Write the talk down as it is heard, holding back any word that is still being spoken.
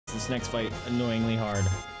this next fight annoyingly hard.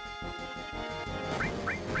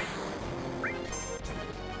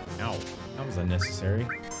 Ow, that was unnecessary.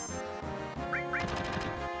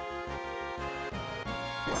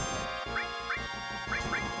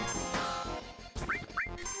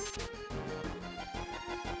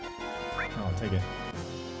 I'll take it.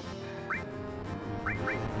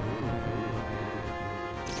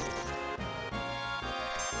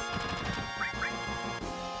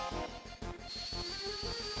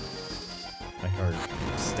 Like our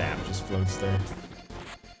staff just floats there.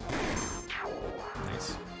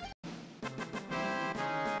 Nice.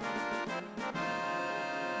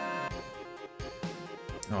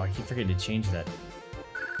 Oh, I keep forgetting to change that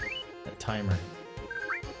timer.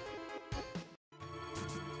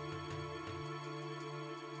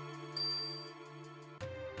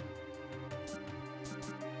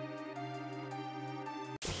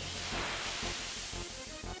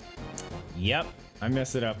 Yep, I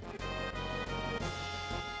messed it up.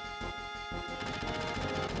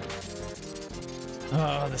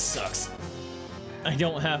 Oh, this sucks. I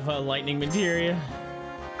don't have lightning materia.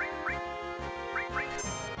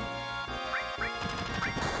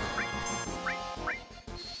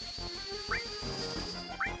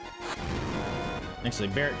 Actually,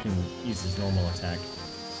 Barrett can use his normal attack.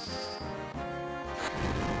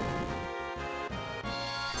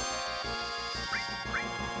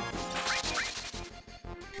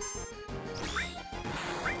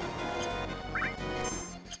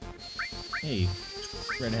 Hey,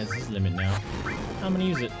 Red has his limit now. I'm gonna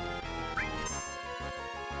use it.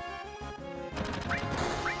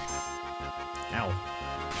 Ow.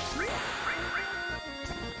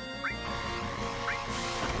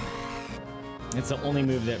 It's the only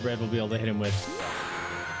move that Red will be able to hit him with.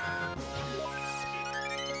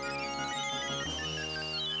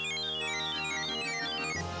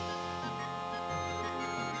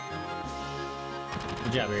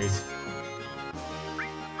 Good job, Ares.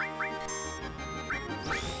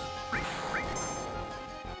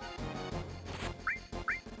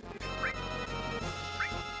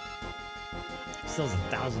 Still has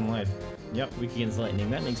 1,000 life. Yep, weak against lightning.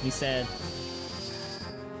 That makes me sad.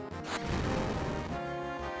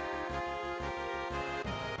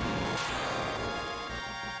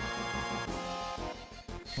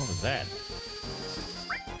 What was that?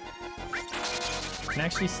 Can I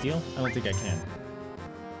actually steal? I don't think I can.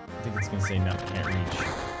 I think it's gonna say no, can't reach.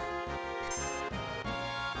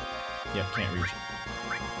 Yep, can't reach.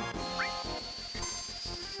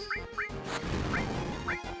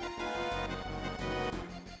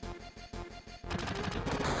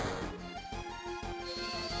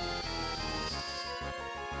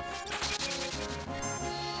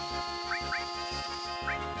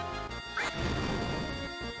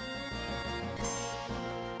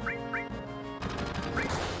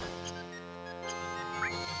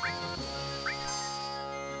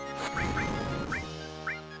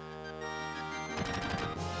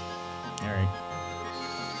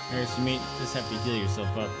 Ares, you may just have to heal yourself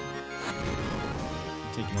up.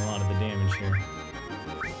 You're taking a lot of the damage here.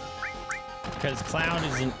 Because Cloud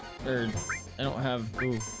isn't, or I don't have,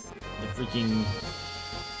 ooh, the freaking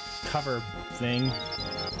cover thing.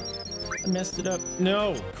 I messed it up.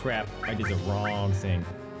 No! Crap, I did the wrong thing.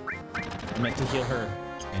 I meant to heal her,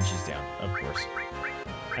 and she's down, of course.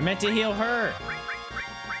 I meant to heal her!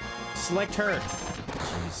 Select her!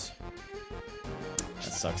 Jeez.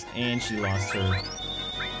 That sucks. And she lost her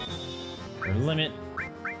limit.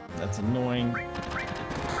 That's annoying.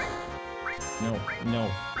 No,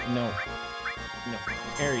 no, no, no.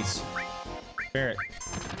 Ares. Barrett.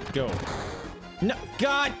 Go. No,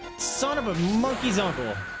 God! Son of a monkey's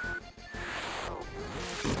uncle!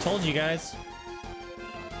 Told you guys.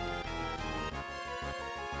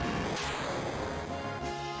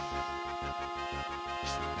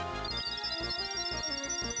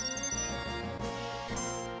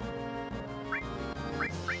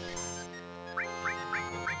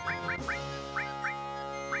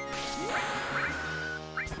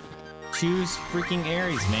 Choose freaking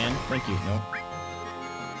Ares, man. Thank you. Nope.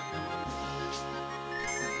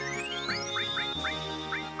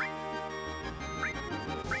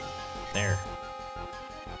 There.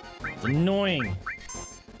 It's annoying.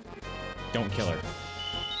 Don't kill her.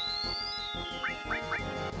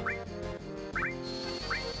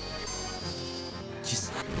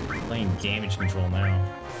 Just playing damage control now.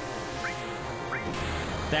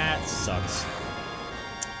 That sucks.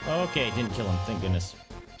 Okay, didn't kill him. Thank goodness.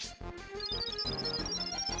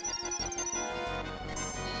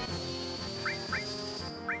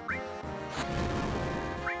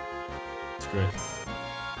 Screw it.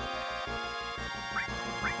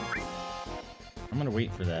 I'm gonna gotta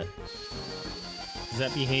wait for that. Does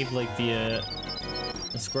that behave like the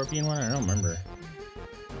scorpion one? I don't remember.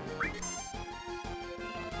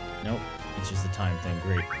 Nope, it's just a time thing.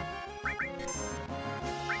 Great.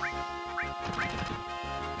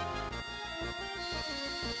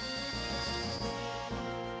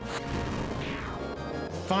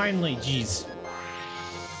 Finally, jeez.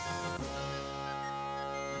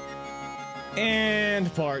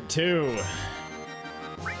 And part 2.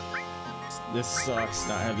 This sucks,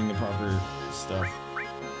 not having the proper stuff.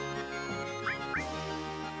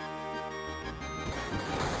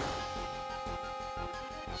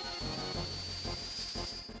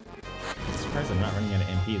 I'm surprised I'm not running out of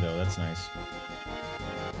MP though, that's nice.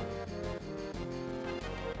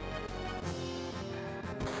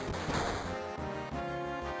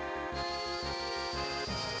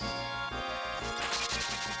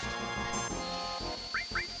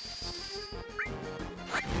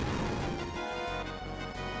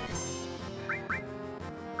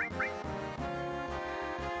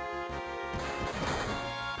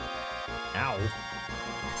 Ow.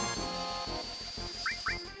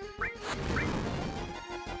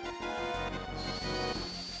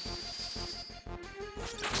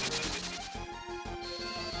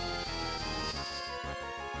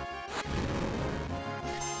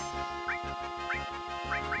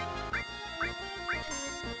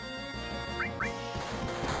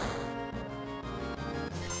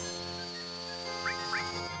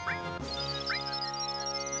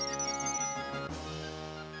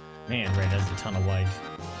 Man, Red has a ton of life.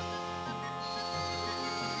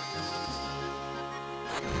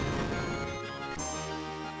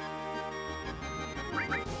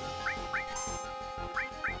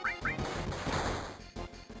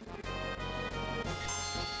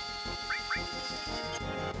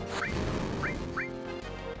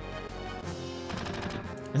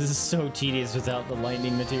 This is so tedious without the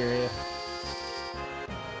lightning materia.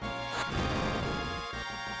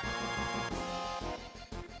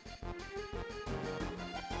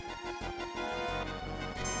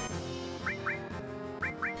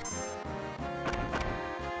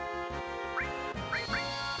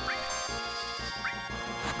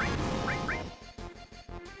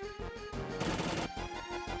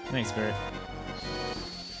 Thanks, Barret.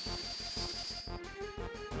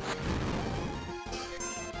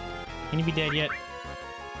 Can you be dead yet?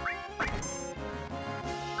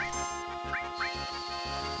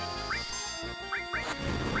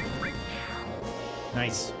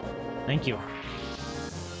 Nice. Thank you.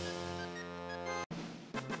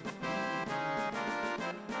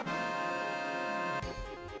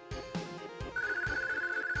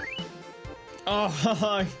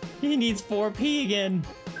 Oh, he needs 4P again.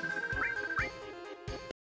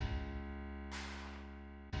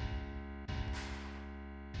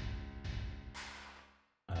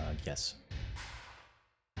 Yes.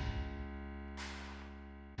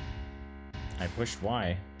 I pushed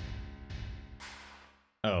Y.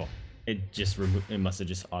 Oh, it just it must have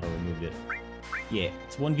just auto removed it. Yeah,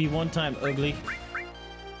 it's 1v1 time, ugly.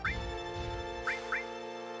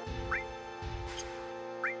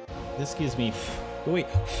 This gives me oh wait,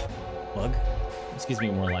 bug. This gives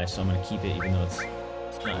me more life, so I'm gonna keep it even though it's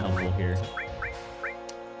not helpful here.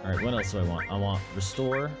 Alright, what else do I want? I want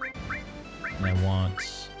restore, and I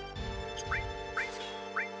want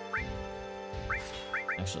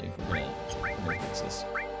actually, we're gonna fix this.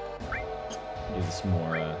 Do this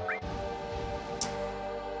more, a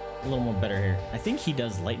little more better here. I think he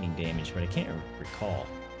does lightning damage, but I can't recall.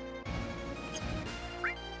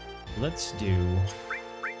 Let's do...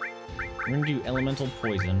 We're gonna do elemental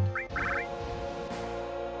poison.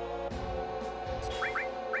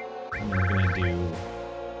 And then we're gonna do...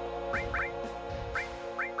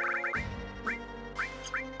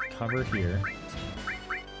 cover here.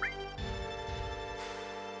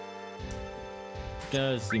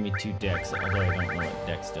 Does give me 2 dex, although I don't know what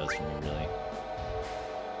dex does for me really.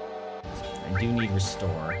 I do need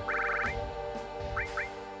restore.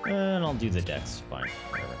 And I'll do the dex, fine,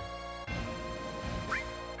 whatever.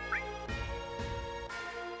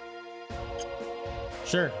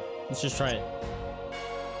 Sure, let's just try it.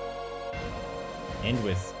 End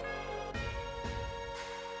with.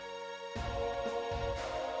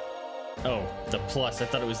 Oh, the plus, I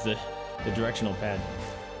thought it was the directional pad.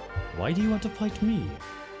 Why do you want to fight me?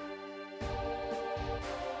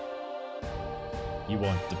 You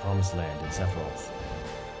want the Promised Land in Sephiroth.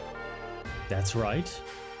 That's right.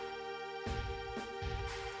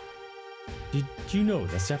 Did you know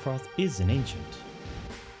that Sephiroth is an ancient?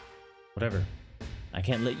 Whatever. I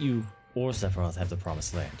can't let you or Sephiroth have the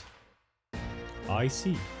Promised Land. I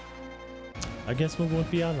see. I guess we won't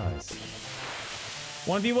be allies.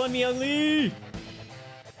 1v1 me, Ugly!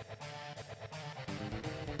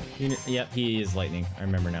 Yep, he is lightning. I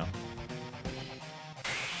remember now.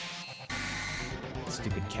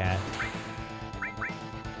 Stupid cat.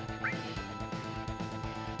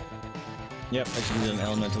 Yep, I should have done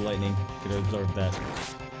elemental lightning. Could have absorbed that.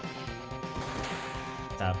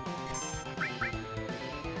 Stop.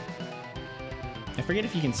 I forget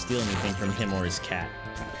if you can steal anything from him or his cat.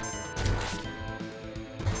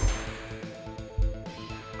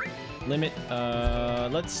 Limit,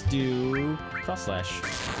 let's do cross slash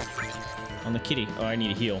on the kitty. Oh, I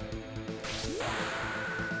need a heal.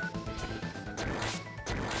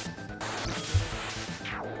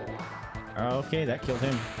 Okay, that killed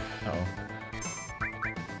him. Uh-oh.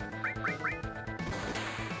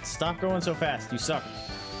 Stop going so fast, you suck.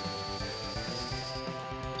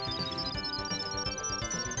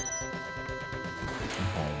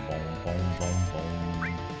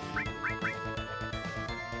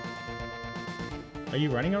 Are you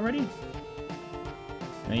running already?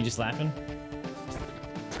 Are you just laughing?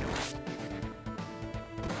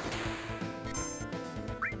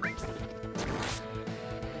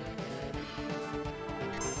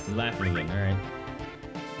 He's laughing again, alright.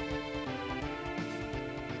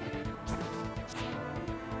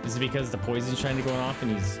 Is it because the poison's trying to go off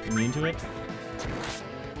and he's immune to it?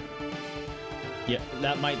 Yeah,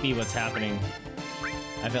 that might be what's happening.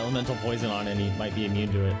 I have elemental poison on and he might be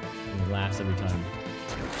immune to it. And he laughs every time.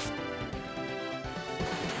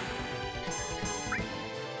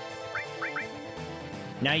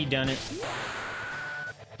 Now you done it.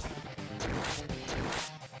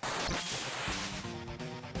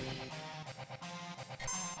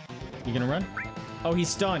 You gonna run? Oh, he's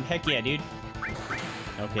stunned. Heck yeah, dude.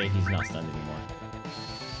 Okay, he's not stunned anymore.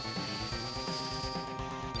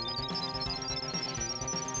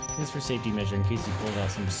 This is for safety measure in case he pulls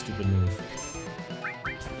out some stupid move.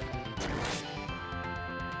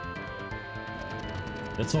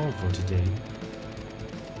 That's all for today.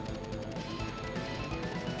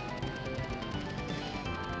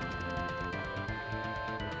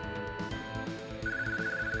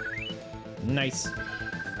 Nice.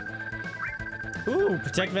 Ooh,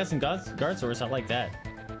 protect vest and guard source. I like that.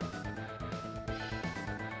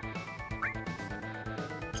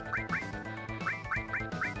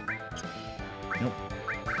 Nope.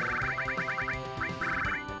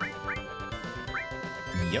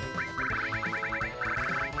 Yep.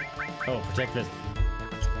 Oh, protect vest.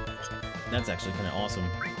 That's actually kind of awesome.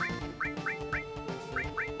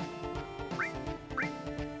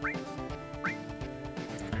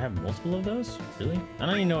 I have multiple of those? Really? I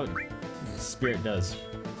don't even know what Spirit does.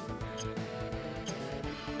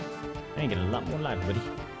 I can get a lot more life, buddy.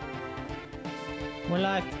 More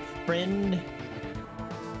life, friend.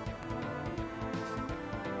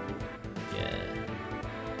 Yeah.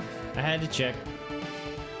 I had to check.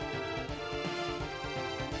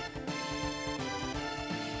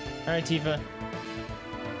 Alright, Tifa.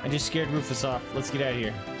 I just scared Rufus off. Let's get out of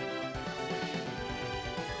here.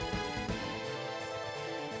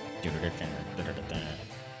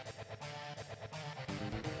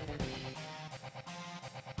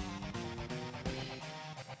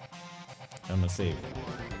 I'm gonna save.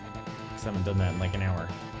 Because I haven't done that in like an hour.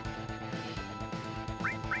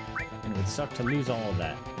 And it would suck to lose all of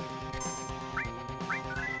that.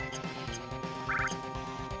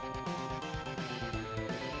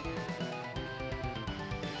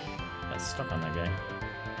 Got stuck on that guy.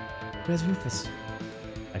 Where's Rufus?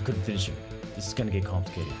 I couldn't finish him. This is gonna get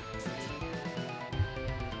complicated.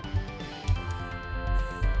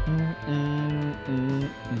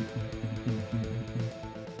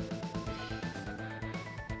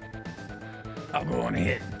 I'll go on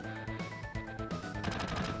ahead.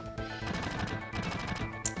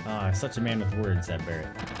 Ah, such a man with words, that Barrett.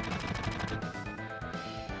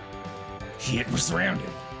 Shit, we're surrounded.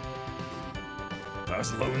 If I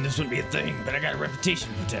was alone, this wouldn't be a thing, but I got a reputation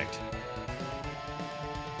to protect.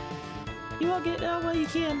 You all get out while you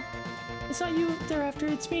can. It's not you they're after,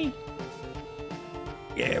 it's me.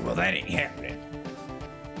 Yeah, well, that ain't happening.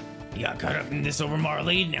 You got caught up in this over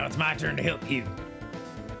Marlene, now it's my turn to help you.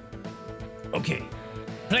 Okay,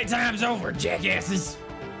 playtime's over, jackasses.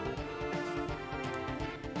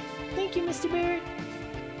 Thank you, Mr. Barrett.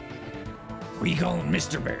 What you calling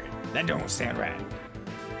Mr. Barrett? That don't sound right.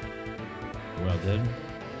 Well then,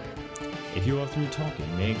 if you are through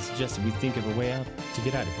talking, may I suggest that we think of a way out to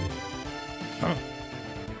get out of here? Huh?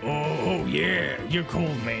 Oh yeah, you're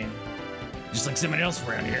cold, man. Just like someone else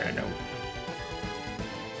around here I know.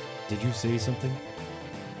 Did you say something?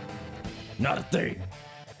 Not a thing.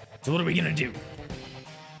 So what are we gonna do?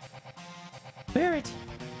 Barrett!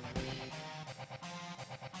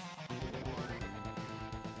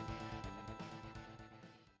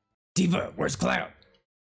 Tifa, where's Cloud?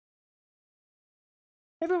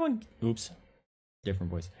 Everyone. Oops.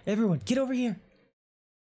 Different voice. Everyone, get over here.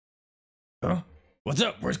 Huh? What's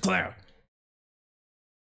up? Where's Cloud?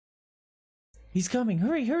 He's coming.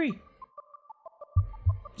 Hurry, hurry.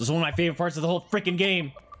 This is one of my favorite parts of the whole freaking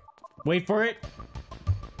game. Wait for it.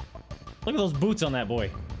 Look at those boots on that boy.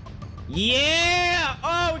 Yeah!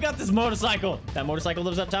 Oh, we got this motorcycle. That motorcycle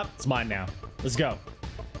lives up top. It's mine now. Let's go.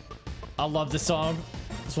 I love this song.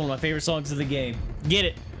 It's one of my favorite songs of the game. Get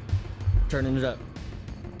it. Turning it up.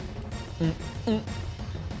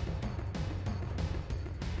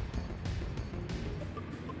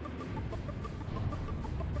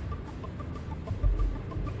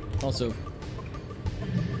 Also,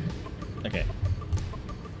 okay.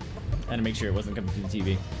 I had to make sure it wasn't coming through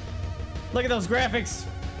the TV. Look at those graphics!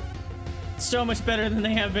 So much better than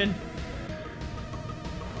they have been.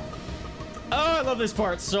 Oh, I love this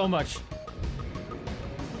part so much.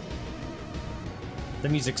 The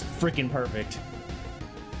music's freaking perfect.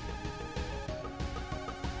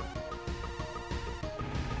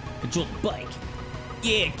 Control the bike.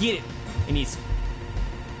 Yeah, get it. And he's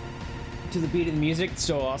to the beat of the music. It's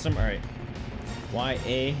so awesome. All right.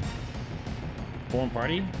 YA. Form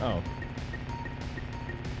party. Oh.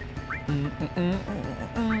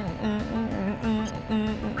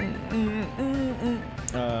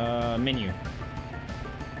 Menu.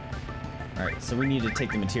 All right. So we need to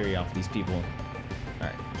take the materia off these people. All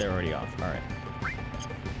right. They're already off. All right.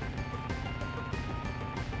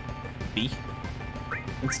 B.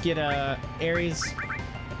 Let's get Aries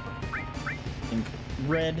in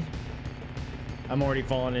red. I'm already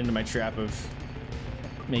falling into my trap of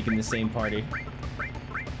making the same party.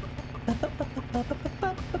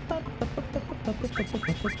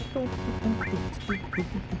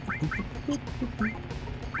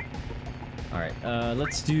 All right,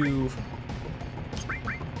 let's do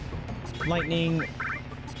lightning,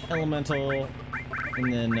 elemental,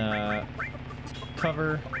 and then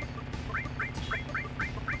cover.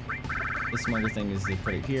 The smarter thing is to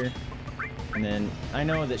put it here. And then I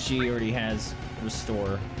know that she already has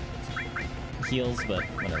restore heals, but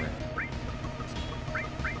whatever.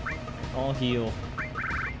 All heal.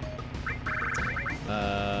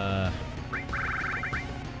 And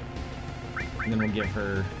then we'll give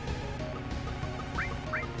her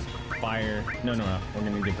fire. No. We're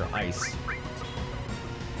gonna give her ice.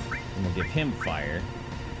 And we'll give him fire.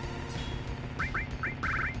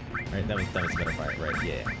 Alright, that was a better fire, right?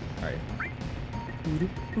 Yeah. Alright. We're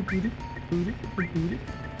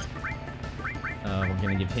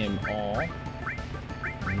gonna give him all.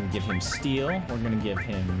 We're gonna give him steel. We're gonna give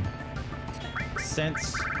him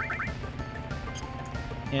sense.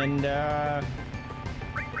 And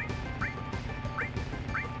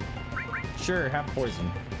sure, have poison.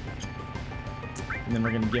 And then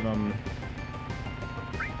we're gonna give him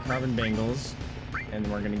carbon bangles. And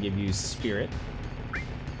then we're gonna give you spirit.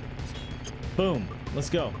 Boom. Let's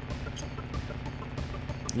go.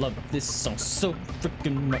 Love this song so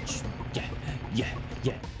freaking much. Yeah.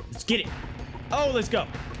 Let's get it. Oh, let's go.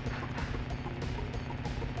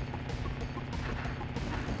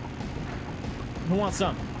 Who wants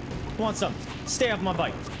some? Who wants some? Stay off my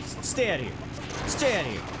bike. Stay out of here. Stay out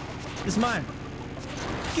of here. This is mine.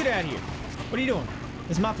 Get out of here. What are you doing?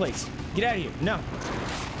 It's my place. Get out of here. No.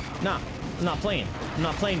 Nah. I'm not playing. I'm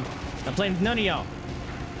not playing with none of y'all.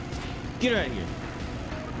 Get out of here.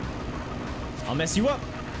 I'll mess you up.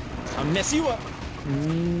 I'll mess you up.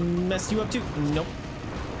 Mess you up too. Nope.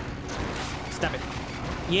 Stop it.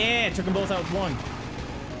 Yeah, took them both out with one.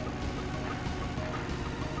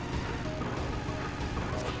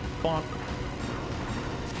 Bonk.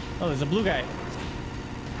 Oh, there's a blue guy.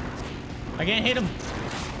 I can't hit him.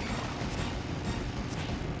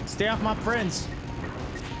 Stay off my friends.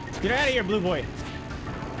 Get out of here, blue boy.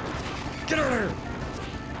 Get out of here.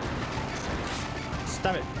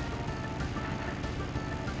 Stop it.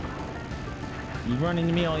 You run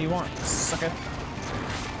into me all you want, sucker.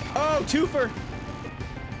 Oh, twofer!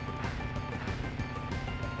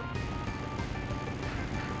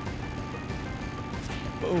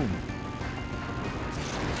 Boom.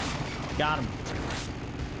 Got him.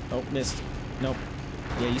 Oh, missed. Nope.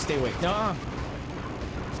 Yeah, you stay away. No.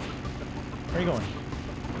 Where are you going?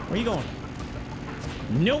 Where are you going?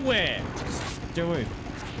 Nowhere. Stay away.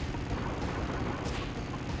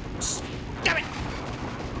 Stop it!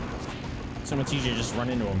 So much easier to just run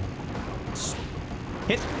into him.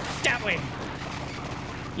 Hit that way.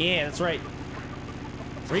 Yeah, that's right.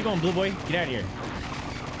 Where you going, blue boy? Get out of here.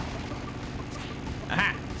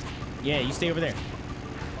 Aha! Yeah, you stay over there.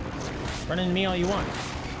 Run into me all you want.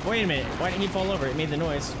 Wait a minute. Why didn't he fall over? It made the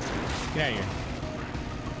noise. Get out of here.